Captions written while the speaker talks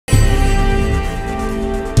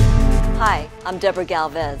I'm Deborah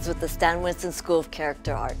Galvez with the Stan Winston School of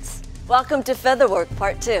Character Arts. Welcome to Featherwork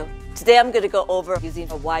Part 2. Today I'm going to go over using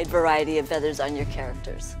a wide variety of feathers on your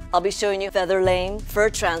characters. I'll be showing you feather laying,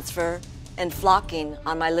 fur transfer, and flocking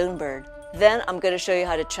on my loon bird. Then I'm going to show you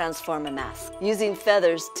how to transform a mask, using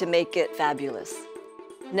feathers to make it fabulous.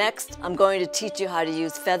 Next, I'm going to teach you how to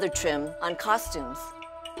use feather trim on costumes.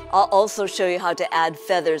 I'll also show you how to add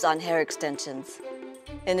feathers on hair extensions.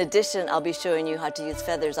 In addition, I'll be showing you how to use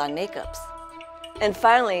feathers on makeups. And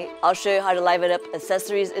finally, I'll show you how to liven up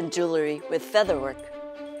accessories and jewelry with featherwork.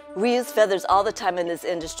 We use feathers all the time in this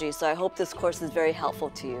industry, so I hope this course is very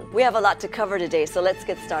helpful to you. We have a lot to cover today, so let's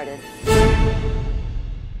get started.